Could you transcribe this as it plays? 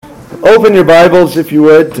Open your Bibles, if you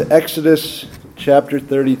would, to Exodus chapter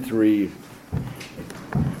 33.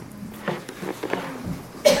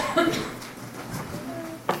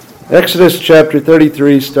 Exodus chapter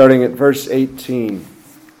 33, starting at verse 18.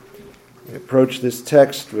 We approach this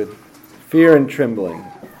text with fear and trembling,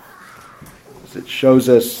 as it shows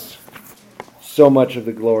us so much of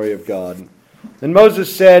the glory of God. And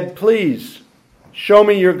Moses said, "Please, show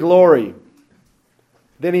me your glory."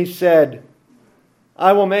 Then he said,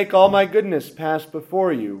 "I will make all my goodness pass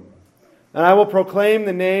before you, and I will proclaim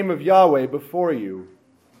the name of Yahweh before you.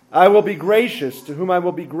 I will be gracious to whom I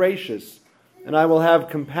will be gracious, and I will have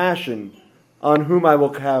compassion on whom I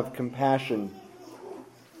will have compassion."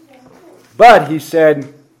 But he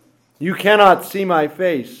said, "You cannot see my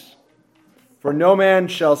face, for no man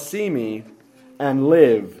shall see me and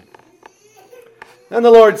live." And the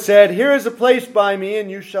Lord said, "Here is a place by me, and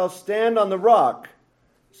you shall stand on the rock.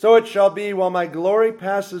 So it shall be while my glory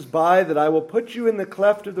passes by that I will put you in the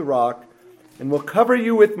cleft of the rock and will cover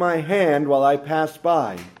you with my hand while I pass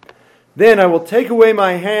by. Then I will take away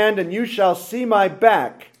my hand and you shall see my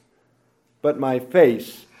back, but my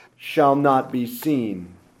face shall not be seen."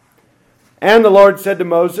 And the Lord said to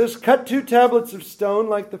Moses, "Cut 2 tablets of stone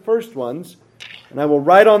like the first ones, and I will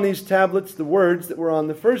write on these tablets the words that were on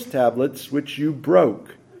the first tablets which you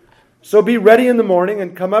broke. So be ready in the morning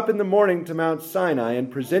and come up in the morning to Mount Sinai and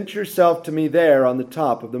present yourself to me there on the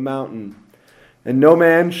top of the mountain. And no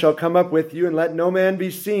man shall come up with you, and let no man be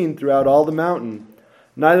seen throughout all the mountain.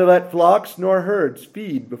 Neither let flocks nor herds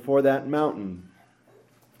feed before that mountain."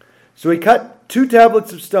 So he cut 2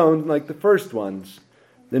 tablets of stone like the first ones.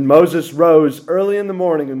 Then Moses rose early in the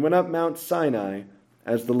morning and went up Mount Sinai,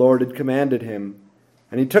 as the Lord had commanded him.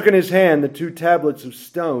 And he took in his hand the 2 tablets of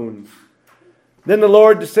stone. Then the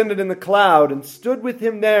Lord descended in the cloud and stood with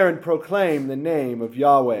him there and proclaimed the name of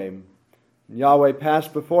Yahweh. And Yahweh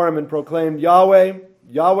passed before him and proclaimed, "Yahweh,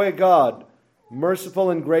 Yahweh God, merciful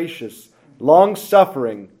and gracious,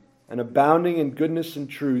 long-suffering and abounding in goodness and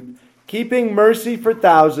truth, keeping mercy for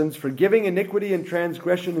thousands, forgiving iniquity and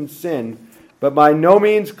transgression and sin, but by no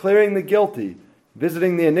means clearing the guilty,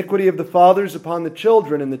 visiting the iniquity of the fathers upon the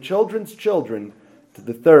children and the children's children to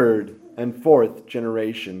the 3rd and 4th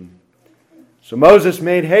generation." So Moses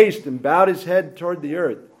made haste and bowed his head toward the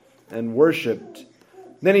earth and worshipped.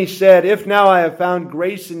 Then he said, "If now I have found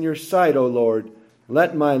grace in your sight, O Lord,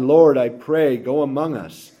 let my Lord, I pray, go among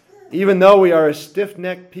us, even though we are a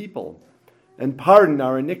stiff-necked people, and pardon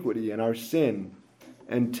our iniquity and our sin,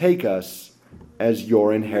 and take us as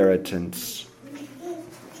your inheritance."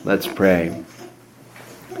 Let's pray.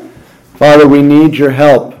 Father, we need your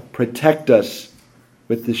help. Protect us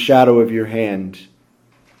with the shadow of your hand.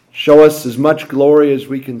 Show us as much glory as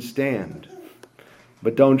we can stand,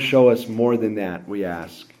 but don't show us more than that, we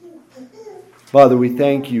ask. Father, we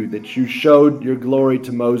thank you that you showed your glory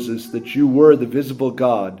to Moses, that you were the visible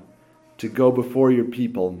God to go before your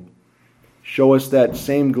people. Show us that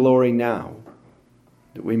same glory now,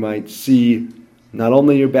 that we might see not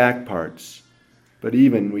only your back parts, but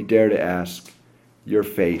even, we dare to ask, your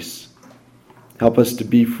face. Help us to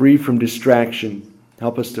be free from distraction.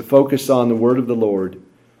 Help us to focus on the word of the Lord,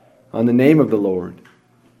 on the name of the Lord,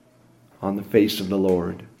 on the face of the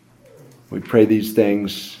Lord. We pray these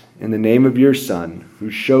things in the name of your Son, who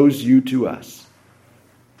shows you to us.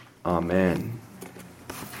 Amen.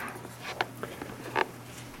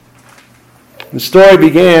 The story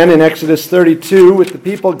began in Exodus 32 with the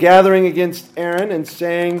people gathering against Aaron and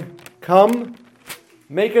saying, "Come,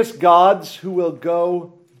 make us gods who will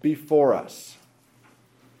go before us."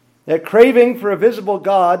 That craving for a visible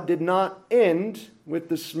God did not end with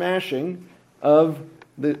the smashing of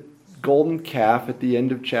the golden calf at the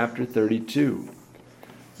end of chapter 32.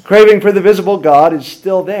 The craving for the visible God is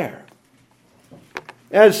still there.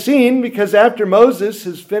 As seen, because after Moses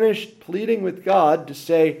has finished pleading with God to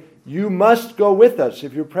say, "You must go with us.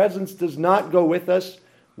 If your presence does not go with us,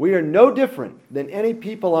 we are no different than any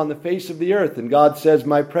people on the face of the earth." And God says,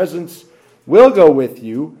 "My presence will go with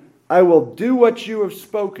you. I will do what you have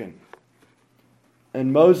spoken."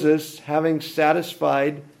 And Moses, having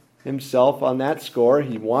satisfied himself on that score,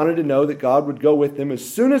 he wanted to know that God would go with him. As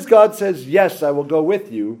soon as God says, "Yes, I will go with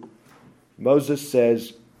you," Moses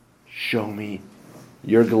says, "Show me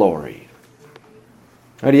your glory."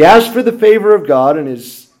 And he asked for the favor of God, and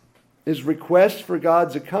his request for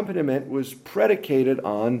God's accompaniment was predicated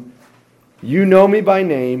on, "You know me by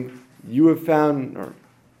name, you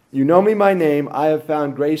know me by name, I have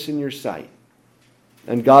found grace in your sight."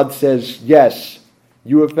 And God says, "Yes,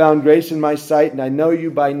 you have found grace in my sight, and I know you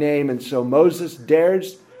by name." And so Moses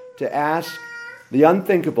dares to ask the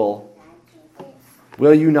unthinkable,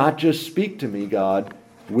 "Will you not just speak to me, God?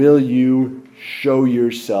 will you show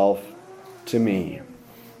yourself to me?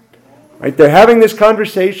 Right, they're having this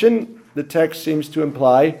conversation, the text seems to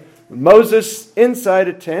imply, Moses inside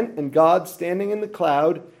a tent and God standing in the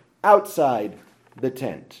cloud outside the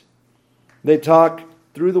tent. They talk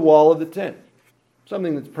through the wall of the tent,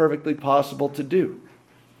 something that's perfectly possible to do.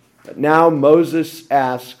 But now Moses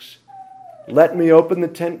asks, let me open the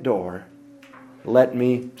tent door. Let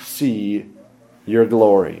me see your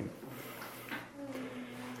glory.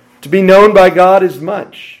 To be known by God is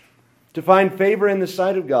much. To find favor in the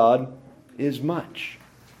sight of God is much.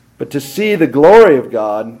 But to see the glory of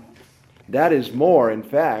God, that is more. In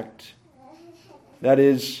fact, that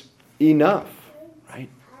is enough, right?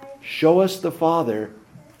 Show us the Father,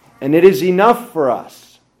 and it is enough for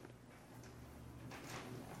us.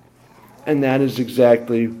 And that is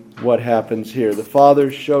exactly what happens here. The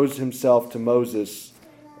Father shows himself to Moses,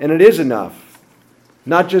 and it is enough,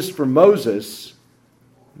 not just for Moses,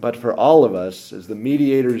 but for all of us, as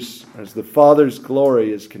the Father's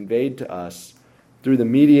glory is conveyed to us through the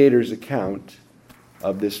mediator's account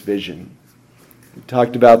of this vision. We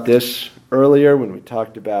talked about this earlier when we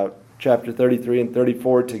talked about chapter 33 and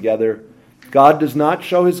 34 together. God does not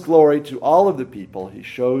show his glory to all of the people. He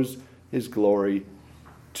shows his glory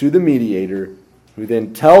to the mediator, who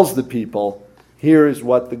then tells the people, here is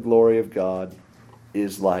what the glory of God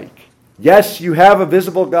is like. Yes, you have a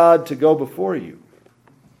visible God to go before you,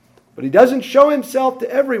 but he doesn't show himself to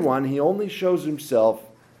everyone. He only shows himself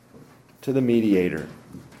to the mediator.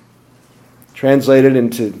 Translated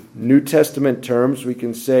into New Testament terms, we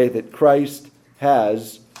can say that Christ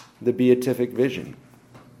has the beatific vision.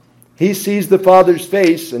 He sees the Father's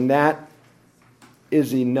face, and that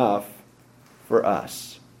is enough for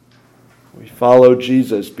us. We follow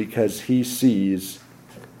Jesus because he sees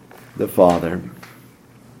the Father.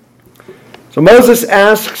 So Moses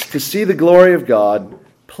asks to see the glory of God.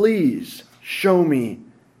 Please show me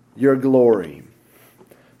your glory.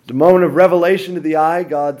 The moment of revelation to the eye,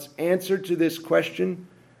 God's answer to this question,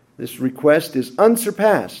 this request, is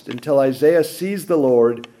unsurpassed until Isaiah sees the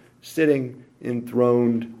Lord sitting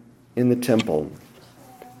enthroned in the temple.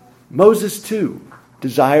 Moses, too,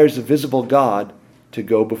 desires a visible God to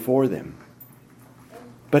go before them.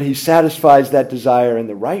 But he satisfies that desire in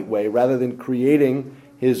the right way rather than creating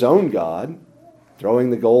his own God, throwing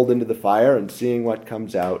the gold into the fire and seeing what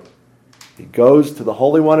comes out. He goes to the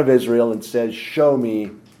Holy One of Israel and says, show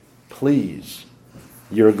me, please,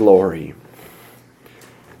 your glory.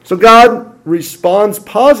 So God responds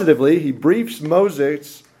positively. He briefs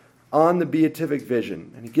Moses on the beatific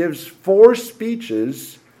vision. And he gives 4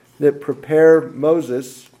 speeches that prepare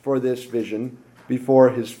Moses for this vision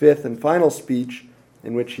before his 5th and final speech,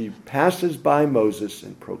 in which he passes by Moses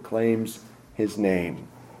and proclaims his name.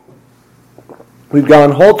 We've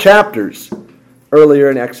gone whole chapters earlier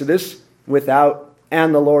in Exodus without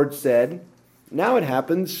 "and the Lord said." Now it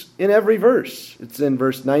happens in every verse. It's in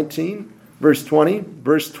verse 19, verse 20,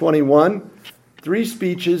 verse 21, 3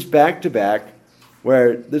 speeches back to back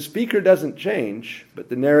where the speaker doesn't change, but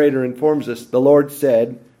the narrator informs us, the Lord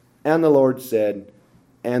said, and the Lord said,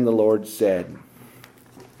 and the Lord said.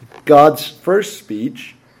 God's first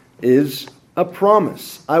speech is a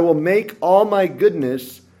promise. I will make all my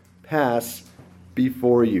goodness pass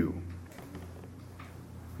before you.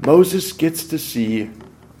 Moses gets to see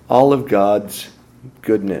all of God's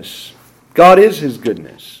goodness. God is his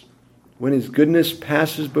goodness. When his goodness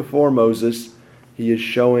passes before Moses, he is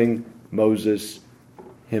showing Moses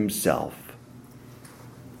himself.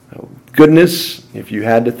 Goodness, if you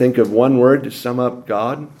had to think of one word to sum up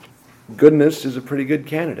God, goodness is a pretty good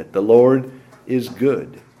candidate. The Lord is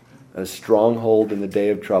good, a stronghold in the day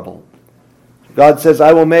of trouble. God says,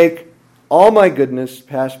 I will make all my goodness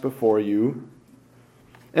pass before you.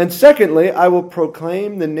 And secondly, I will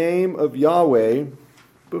proclaim the name of Yahweh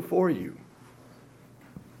before you.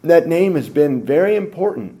 That name has been very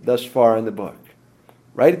important thus far in the book.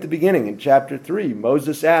 Right at the beginning, in chapter 3,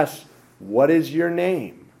 Moses asks, what is your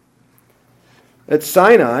name? At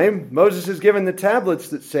Sinai, Moses is given the tablets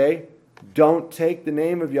that say, don't take the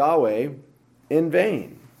name of Yahweh in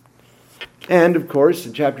vain. And, of course,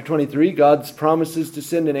 in chapter 23, God promises to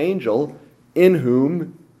send an angel in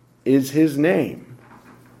whom is his name.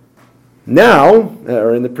 Now,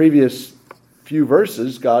 or in the previous few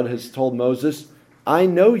verses, God has told Moses, I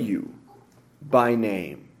know you by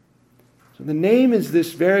name. So the name is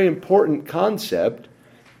this very important concept,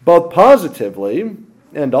 both positively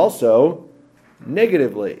and also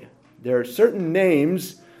negatively. There are certain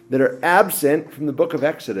names that are absent from the book of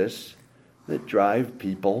Exodus that drive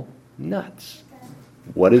people nuts.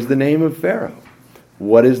 What is the name of Pharaoh?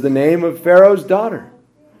 What is the name of Pharaoh's daughter?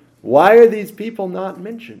 Why are these people not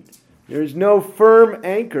mentioned? There is no firm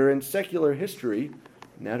anchor in secular history,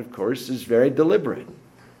 and that, of course, is very deliberate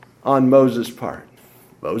on Moses' part.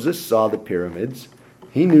 Moses saw the pyramids.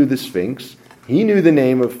 He knew the Sphinx. He knew the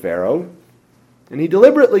name of Pharaoh. And he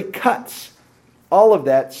deliberately cuts all of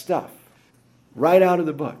that stuff right out of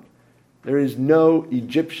the book. There is no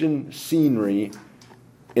Egyptian scenery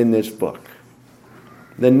in this book.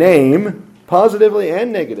 The name, positively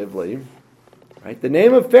and negatively, right? The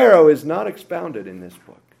name of Pharaoh is not expounded in this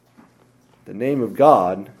book. The name of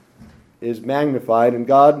God is magnified, and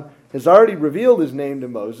God has already revealed his name to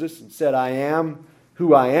Moses and said, I am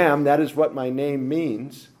who I am. That is what my name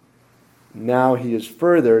means. Now he is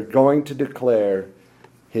further going to declare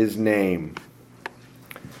his name.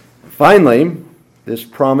 Finally, this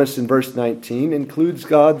promise in verse 19 includes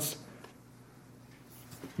God's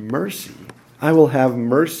mercy. I will have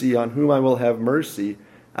mercy on whom I will have mercy.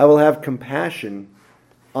 I will have compassion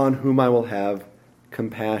on whom I will have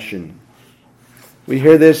compassion. We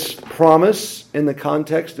hear this promise in the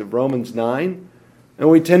context of Romans 9, and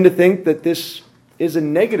we tend to think that this is a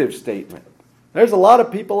negative statement. There's a lot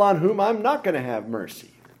of people on whom I'm not going to have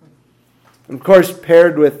mercy. And of course,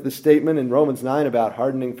 paired with the statement in Romans 9 about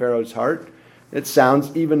hardening Pharaoh's heart, it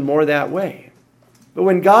sounds even more that way. But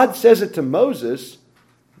when God says it to Moses,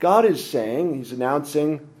 God is saying, he's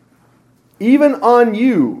announcing, even on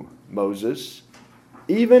you, Moses,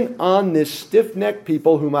 even on this stiff-necked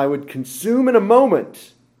people whom I would consume in a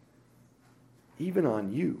moment, even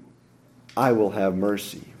on you, I will have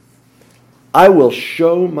mercy. I will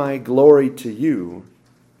show my glory to you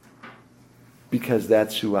because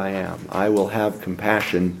that's who I am. I will have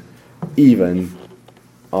compassion even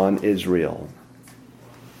on Israel.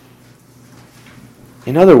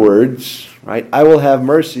 In other words, right, I will have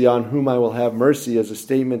mercy on whom I will have mercy is a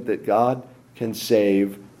statement that God can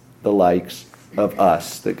save the likes of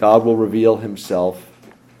us, that God will reveal himself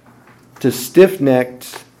to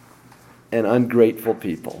stiff-necked and ungrateful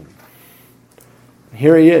people.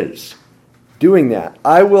 Here he is, doing that.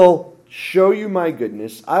 I will show you my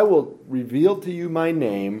goodness. I will reveal to you my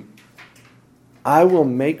name. I will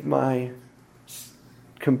make my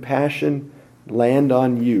compassion land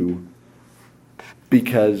on you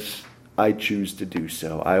because I choose to do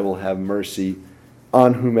so. I will have mercy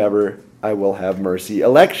on whomever I will have mercy.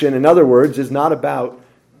 Election, in other words, is not about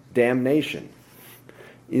damnation.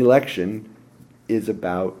 Election is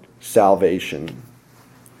about salvation.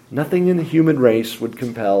 Nothing in the human race would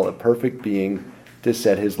compel a perfect being to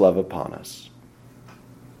set his love upon us.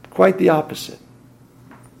 Quite the opposite.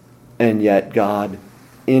 And yet God,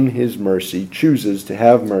 in his mercy, chooses to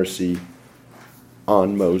have mercy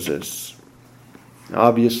on Moses.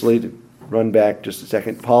 Obviously, to run back just a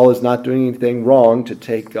second, Paul is not doing anything wrong to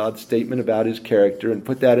take God's statement about his character and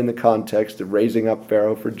put that in the context of raising up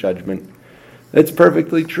Pharaoh for judgment. It's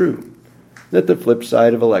perfectly true that the flip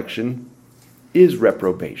side of election is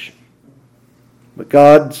reprobation. But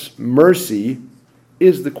God's mercy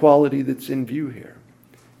is the quality that's in view here.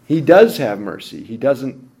 He does have mercy. He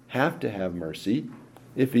doesn't have to have mercy.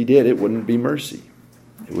 If he did, it wouldn't be mercy.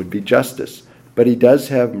 It would be justice. But he does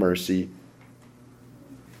have mercy,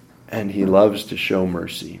 and he loves to show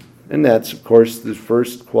mercy. And that's, of course, the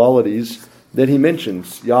first qualities that he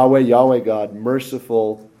mentions. Yahweh, Yahweh God,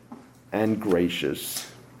 merciful and gracious,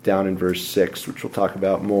 down in verse 6, which we'll talk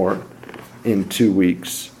about more in 2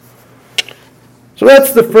 weeks. So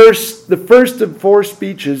that's the first of 4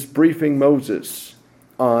 speeches briefing Moses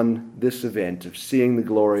on this event of seeing the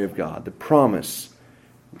glory of God. The promise,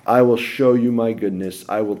 I will show you my goodness.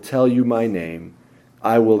 I will tell you my name.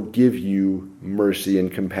 I will give you mercy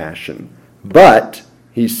and compassion. But,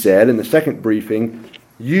 he said in the second briefing,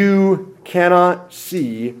 you cannot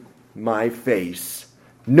see my face.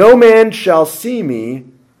 No man shall see me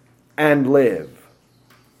and live.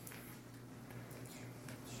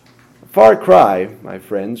 Far cry, my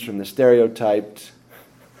friends, from the stereotyped,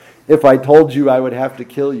 if I told you I would have to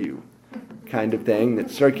kill you kind of thing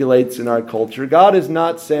that circulates in our culture. God is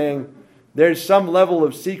not saying there's some level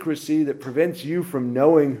of secrecy that prevents you from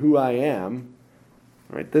knowing who I am.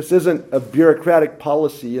 Right? This isn't a bureaucratic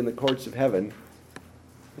policy in the courts of heaven.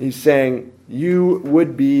 He's saying you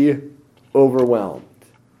would be overwhelmed.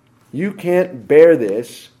 You can't bear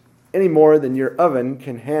this any more than your oven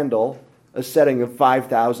can handle a setting of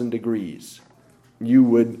 5,000 degrees. You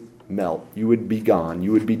would melt. You would be gone.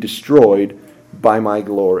 You would be destroyed by my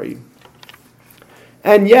glory.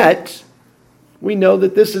 And yet, we know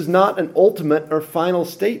that this is not an ultimate or final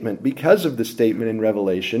statement because of the statement in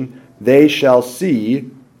Revelation, they shall see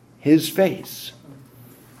his face.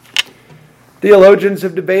 Theologians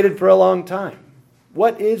have debated for a long time.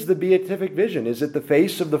 what is the beatific vision? Is it the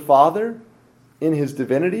face of the Father in his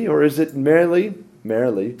divinity, or is it merely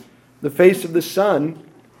the face of the Son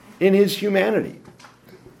in his humanity?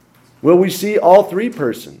 Will we see all three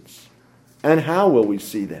persons? And how will we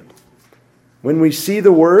see them? When we see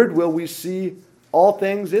the Word, will we see all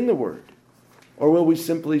things in the Word? Or will we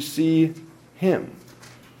simply see him?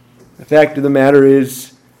 The fact of the matter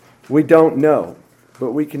is, we don't know,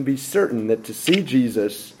 but we can be certain that to see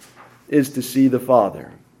Jesus is to see the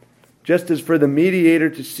Father. Just as for the mediator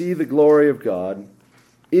to see the glory of God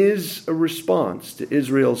is a response to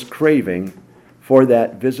Israel's craving for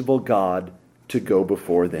that visible God to go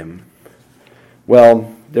before them.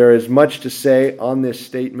 Well, there is much to say on this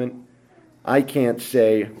statement. I can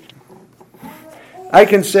say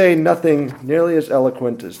nothing nearly as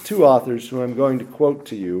eloquent as two authors who I'm going to quote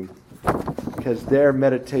to you, because their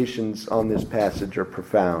meditations on this passage are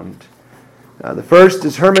profound. The first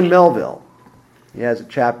is Herman Melville. He has a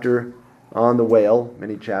chapter on the whale,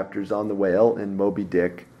 many chapters on the whale in Moby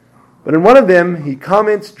Dick. But in one of them, he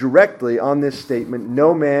comments directly on this statement,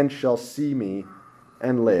 "No man shall see me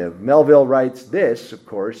and live." Melville writes this, of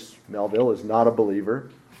course. Melville is not a believer.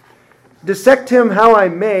 "Dissect him how I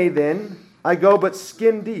may, then, I go but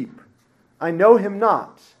skin deep. I know him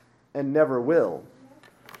not, and never will.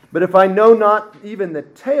 But if I know not even the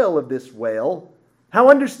tail of this whale, how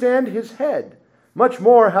understand his head? Much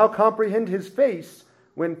more how comprehend his face,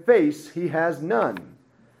 when face he has none?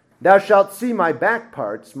 Thou shalt see my back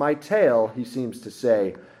parts, my tail, he seems to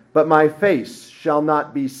say, but my face shall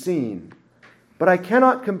not be seen. But I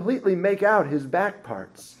cannot completely make out his back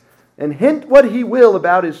parts. And hint what he will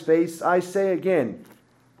about his face, I say again,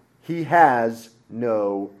 he has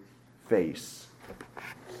no face."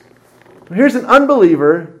 Here's an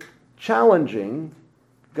unbeliever challenging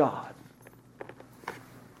God,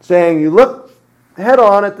 saying, you look head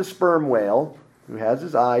on at the sperm whale, who has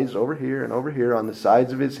his eyes over here and over here on the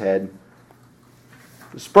sides of his head.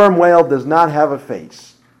 The sperm whale does not have a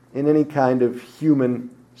face in any kind of human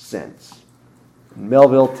sense. And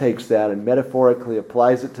Melville takes that and metaphorically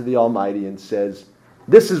applies it to the Almighty and says,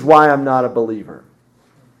 this is why I'm not a believer.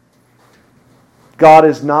 God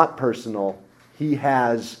is not personal. He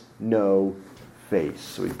has no face.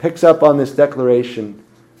 So he picks up on this declaration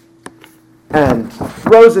and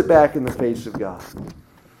throws it back in the face of God.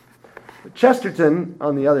 But Chesterton,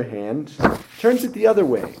 on the other hand, turns it the other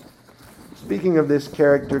way. Speaking of this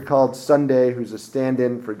character called Sunday, who's a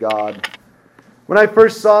stand-in for God, when I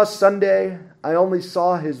first saw Sunday, I only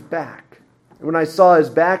saw his back. And when I saw his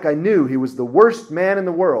back, I knew he was the worst man in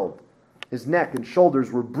the world. His neck and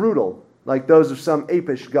shoulders were brutal, like those of some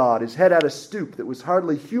apish god. His head had a stoop that was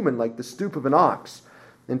hardly human, like the stoop of an ox.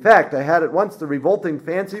 In fact, I had at once the revolting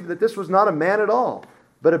fancy that this was not a man at all,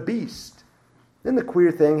 but a beast. Then the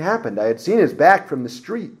queer thing happened. I had seen his back from the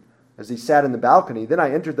street as he sat in the balcony. Then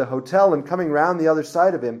I entered the hotel, and coming round the other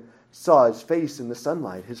side of him, saw his face in the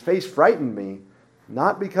sunlight. His face frightened me,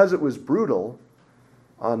 not because it was brutal,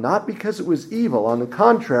 not because it was evil. On the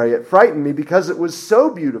contrary, it frightened me because it was so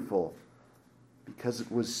beautiful, because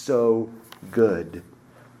it was so good.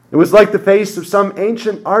 It was like the face of some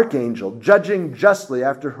ancient archangel, judging justly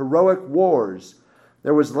after heroic wars.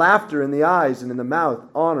 There was laughter in the eyes and in the mouth,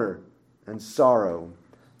 honor and sorrow.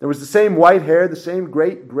 There was the same white hair, the same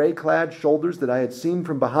great gray-clad shoulders that I had seen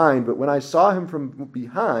from behind, but when I saw him from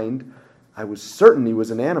behind, I was certain he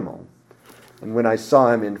was an animal. And when I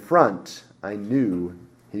saw him in front, I knew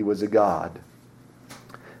he was a god.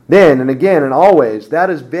 Then and again and always, that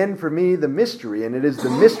has been for me the mystery, and it is the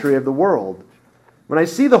mystery of the world. When I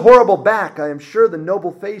see the horrible back, I am sure the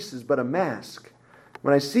noble face is but a mask.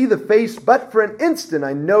 When I see the face but for an instant,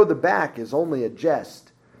 I know the back is only a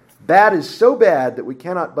jest. Bad is so bad that we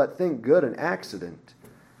cannot but think good an accident.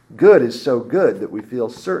 Good is so good that we feel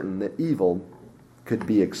certain that evil could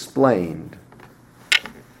be explained.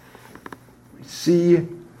 We see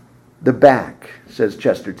the back, says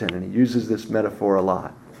Chesterton, and he uses this metaphor a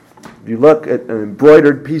lot. If you look at an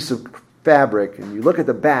embroidered piece of fabric and you look at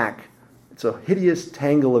the back, it's a hideous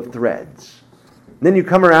tangle of threads. And then you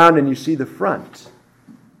come around and you see the front.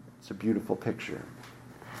 It's a beautiful picture.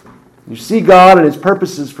 You see God and his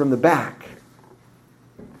purposes from the back.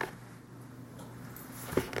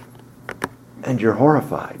 And you're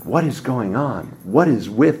horrified. What is going on? What is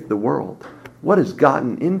with the world? What has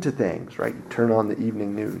gotten into things, right? You turn on the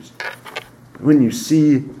evening news. When you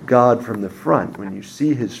see God from the front, when you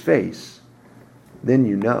see his face, then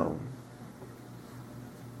you know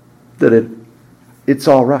that it's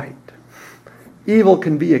all right. Evil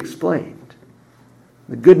can be explained.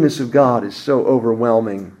 The goodness of God is so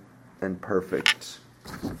overwhelming and perfect.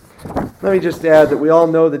 Let me just add that we all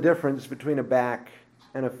know the difference between a back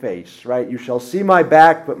and a face, right? You shall see my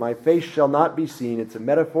back, but my face shall not be seen. It's a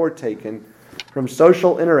metaphor taken from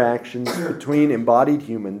social interactions between embodied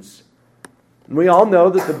humans. And we all know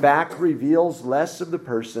that the back reveals less of the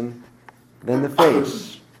person than the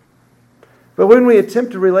face. But when we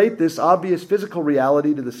attempt to relate this obvious physical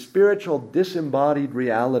reality to the spiritual disembodied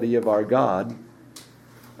reality of our God,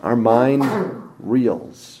 our mind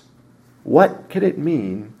reels. What could it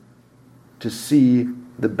mean to see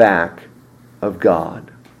the back of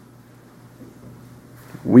God?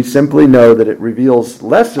 We simply know that it reveals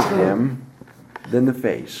less of Him than the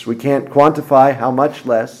face. We can't quantify how much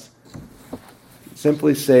less.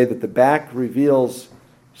 Simply say that the back reveals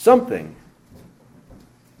something,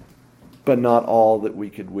 but not all that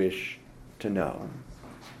we could wish to know.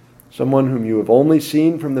 Someone whom you have only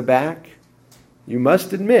seen from the back, you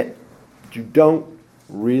must admit that you don't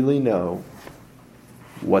really know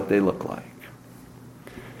what they look like.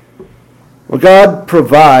 Well, God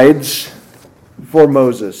provides for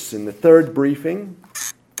Moses. In the third briefing,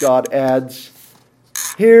 God adds,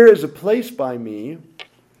 "Here is a place by me."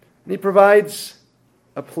 And He provides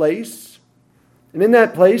a place. And in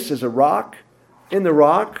that place is a rock. In the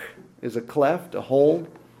rock is a cleft, a hole,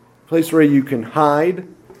 a place where you can hide,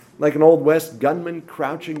 like an Old West gunman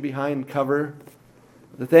crouching behind cover.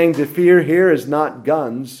 The thing to fear here is not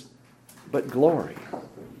guns, but glory.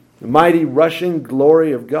 The mighty rushing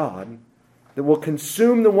glory of God that will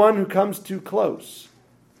consume the one who comes too close,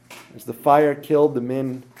 as the fire killed the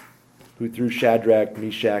men who threw Shadrach,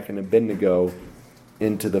 Meshach, and Abednego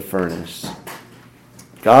into the furnace.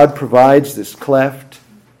 God provides this cleft,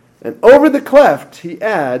 and over the cleft He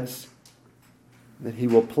adds that He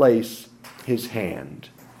will place His hand.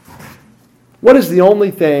 What is the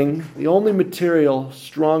only thing, the only material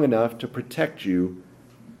strong enough to protect you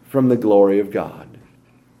from the glory of God?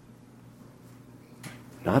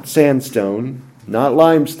 Not sandstone, not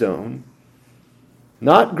limestone,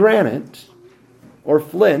 not granite or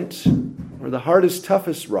flint or the hardest,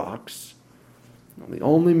 toughest rocks. The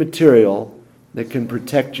only material that can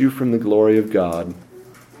protect you from the glory of God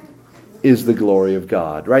is the glory of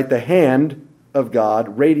God. Right? The hand of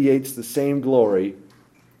God radiates the same glory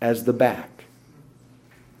as the back.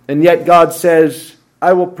 And yet God says,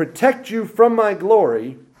 "I will protect you from my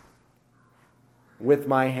glory with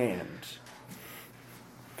my hand."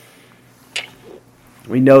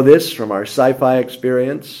 We know this from our sci-fi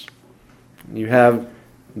experience. You have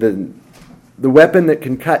the weapon that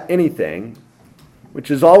can cut anything, which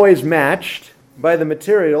is always matched by the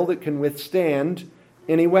material that can withstand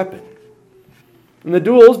any weapon. And the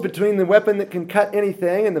duels between the weapon that can cut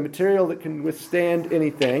anything and the material that can withstand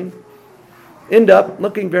anything end up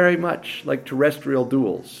looking very much like terrestrial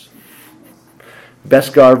duels.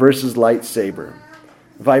 Beskar versus lightsaber,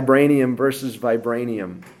 vibranium versus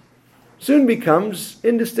vibranium, soon becomes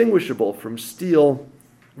indistinguishable from steel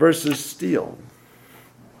versus steel.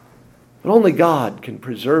 But only God can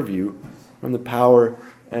preserve you from the power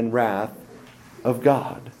and wrath of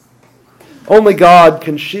God. Only God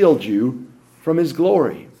can shield you from His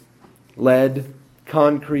glory. Lead,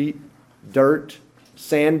 concrete, dirt,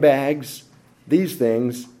 sandbags, these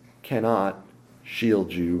things cannot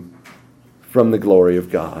shield you from the glory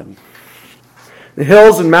of God. The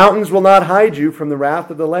hills and mountains will not hide you from the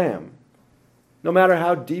wrath of the Lamb, no matter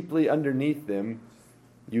how deeply underneath them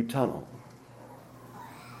you tunnel.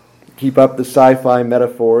 Keep up the sci-fi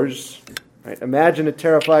metaphors. Right? Imagine a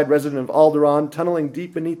terrified resident of Alderaan tunneling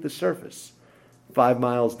deep beneath the surface, 5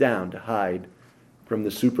 miles down to hide from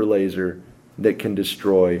the super laser that can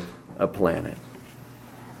destroy a planet.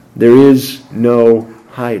 There is no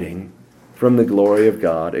hiding from the glory of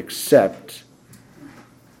God except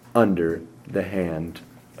under the hand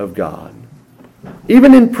of God.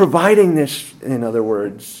 Even in providing this, in other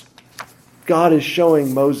words, God is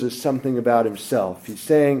showing Moses something about Himself. He's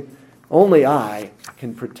saying, only I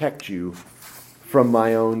can protect you from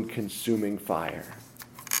my own consuming fire.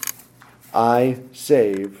 I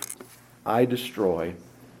save, I destroy,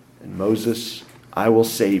 and Moses, I will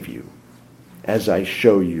save you as I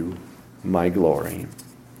show you my glory.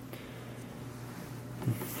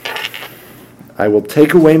 I will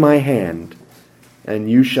take away my hand,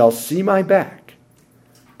 and you shall see my back,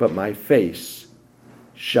 but my face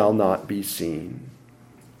shall not be seen.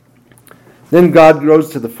 Then God goes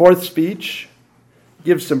to the fourth speech,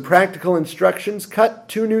 gives some practical instructions. Cut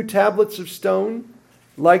 2 new tablets of stone,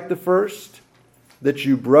 like the first, that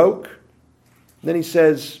you broke. Then He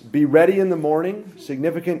says, be ready in the morning.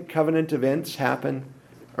 Significant covenant events happen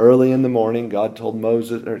early in the morning. God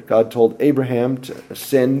told Abraham to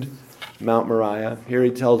ascend Mount Moriah. Here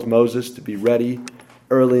He tells Moses to be ready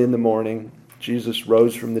early in the morning. Jesus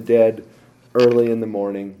rose from the dead early in the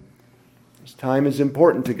morning. This time is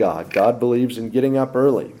important to God. God believes in getting up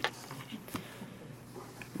early.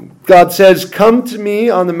 God says, "Come to me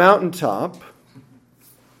on the mountaintop."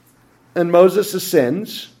 And Moses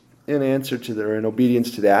ascends in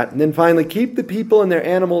obedience to that. And then finally, keep the people and their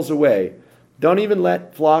animals away. Don't even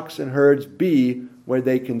let flocks and herds be where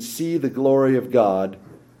they can see the glory of God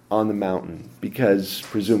on the mountain, because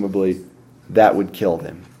presumably that would kill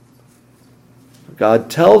them. God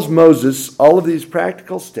tells Moses all of these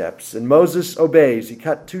practical steps, and Moses obeys. He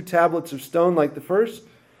cut 2 tablets of stone like the first.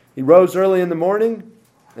 He rose early in the morning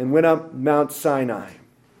and went up Mount Sinai.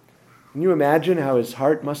 Can you imagine how his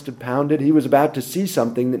heart must have pounded? He was about to see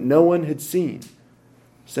something that no one had seen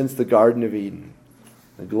since the Garden of Eden.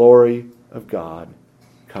 The glory of God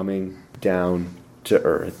coming down to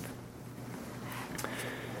earth.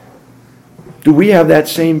 Do we have that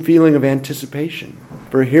same feeling of anticipation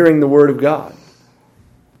for hearing the word of God?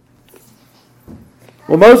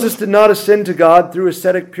 Well, Moses did not ascend to God through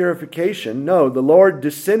ascetic purification. No, the Lord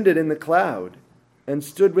descended in the cloud and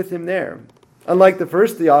stood with him there. Unlike the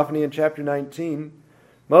first theophany in chapter 19,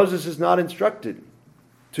 Moses is not instructed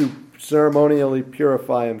to ceremonially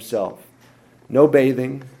purify himself. No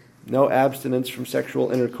bathing, no abstinence from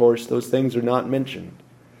sexual intercourse. Those things are not mentioned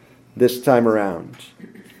this time around.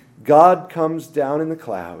 God comes down in the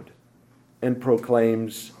cloud and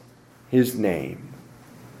proclaims his name.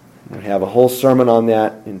 We'll have a whole sermon on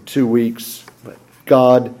that in 2 weeks, but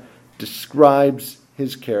God describes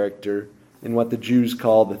his character in what the Jews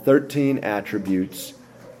call the 13 attributes.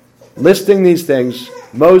 Listing these things,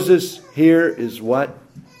 Moses, here is what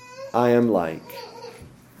I am like.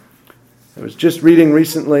 I was just reading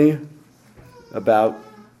recently about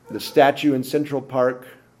the statue in Central Park.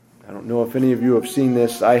 I don't know if any of you have seen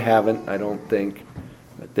this. I haven't, I don't think.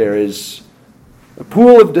 But there is a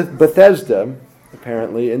pool of Bethesda,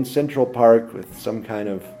 apparently, in Central Park with some kind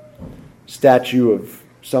of statue of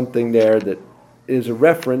something there that is a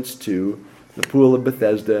reference to the pool of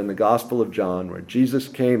Bethesda in the Gospel of John, where Jesus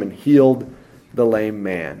came and healed the lame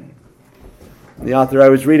man. The author I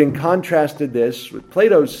was reading contrasted this with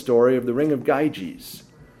Plato's story of the ring of Gyges.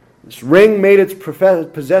 This ring made its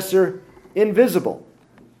possessor invisible.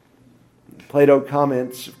 Plato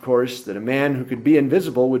comments, of course, that a man who could be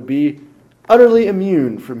invisible would be utterly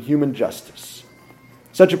immune from human justice.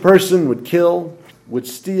 Such a person would kill, would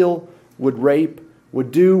steal, would rape,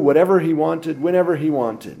 would do whatever he wanted, whenever he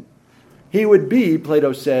wanted. He would be,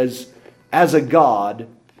 Plato says, as a god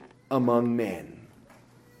among men.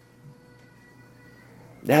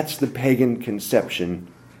 That's the pagan conception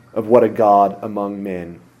of what a god among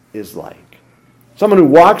men is like. Someone who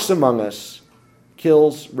walks among us,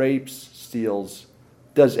 kills, rapes, steals,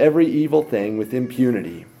 does every evil thing with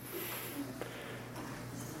impunity.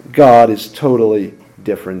 God is totally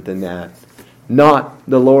different than that. Not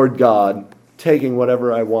the Lord God taking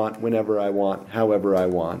whatever I want, whenever I want, however I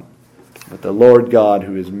want. But the Lord God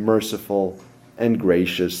who is merciful and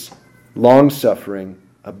gracious, long-suffering,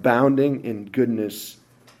 abounding in goodness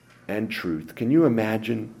and truth. Can you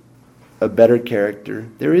imagine a better character?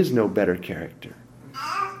 There is no better character.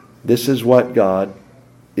 This is what God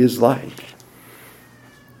is like.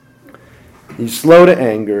 He's slow to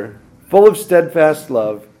anger, full of steadfast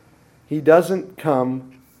love. He doesn't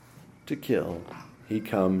come to kill. He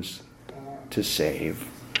comes to save.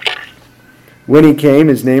 When he came,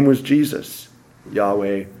 his name was Jesus.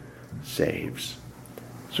 Yahweh saves.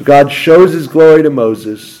 So God shows his glory to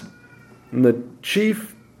Moses, and the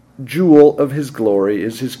chief jewel of his glory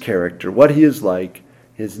is his character, what he is like,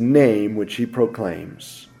 his name which he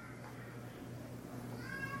proclaims.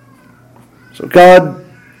 So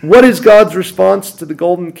what is God's response to the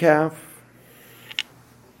golden calf?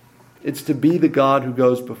 It's to be the God who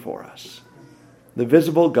goes before us, the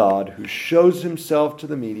visible God who shows himself to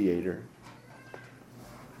the mediator,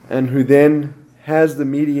 and who then has the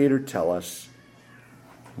mediator tell us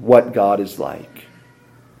what God is like.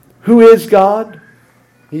 Who is God?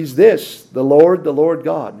 He's this, the Lord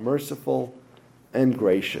God, merciful and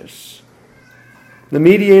gracious. The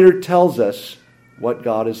mediator tells us what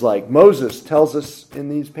God is like. Moses tells us in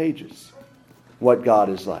these pages what God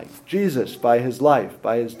is like. Jesus, by his life,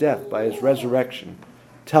 by his death, by his resurrection,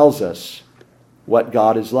 tells us what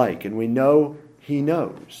God is like. And we know he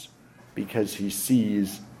knows because he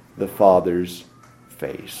sees the Father's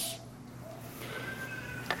face.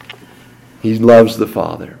 He loves the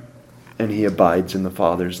Father, and he abides in the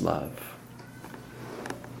Father's love.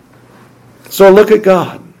 So look at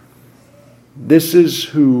God. This is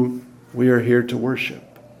who we are here to worship.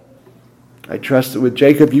 I trust that with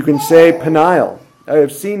Jacob you can say, Peniel, I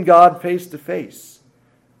have seen God face to face,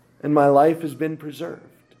 and my life has been preserved.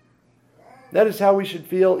 That is how we should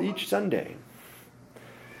feel each Sunday.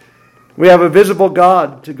 We have a visible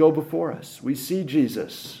God to go before us. We see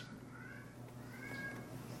Jesus,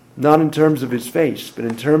 not in terms of his face, but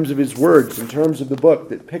in terms of his words, in terms of the book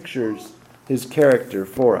that pictures his character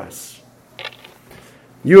for us.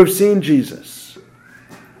 You have seen Jesus,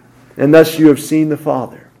 and thus you have seen the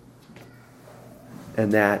Father.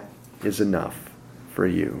 And that is enough for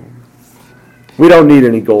you. We don't need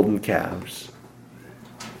any golden calves.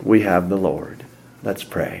 We have the Lord. Let's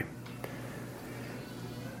pray.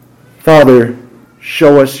 Father,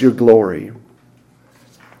 show us your glory.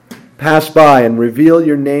 Pass by and reveal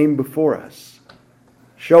your name before us.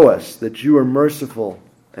 Show us that you are merciful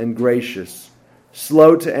and gracious,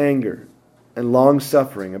 slow to anger, and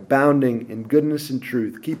long-suffering, abounding in goodness and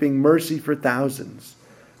truth, keeping mercy for thousands,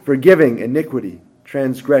 forgiving iniquity,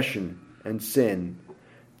 transgression, and sin,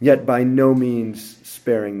 yet by no means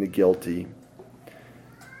sparing the guilty.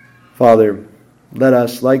 Father, let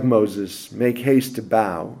us, like Moses, make haste to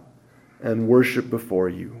bow and worship before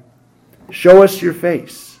you. Show us your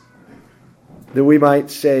face, that we might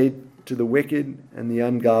say to the wicked and the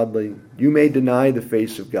ungodly, you may deny the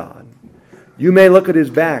face of God. You may look at his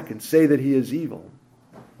back and say that he is evil.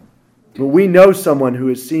 But we know someone who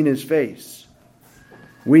has seen his face.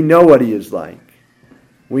 We know what he is like.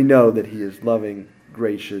 We know that he is loving,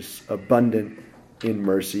 gracious, abundant in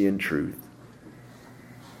mercy and truth.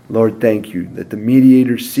 Lord, thank you that the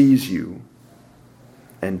Mediator sees you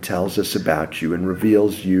and tells us about you and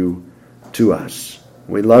reveals you to us.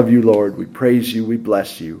 We love you, Lord. We praise you. We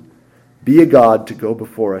bless you. Be a God to go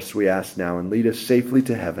before us, we ask now, and lead us safely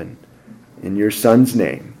to heaven. In your Son's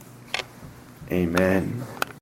name, amen.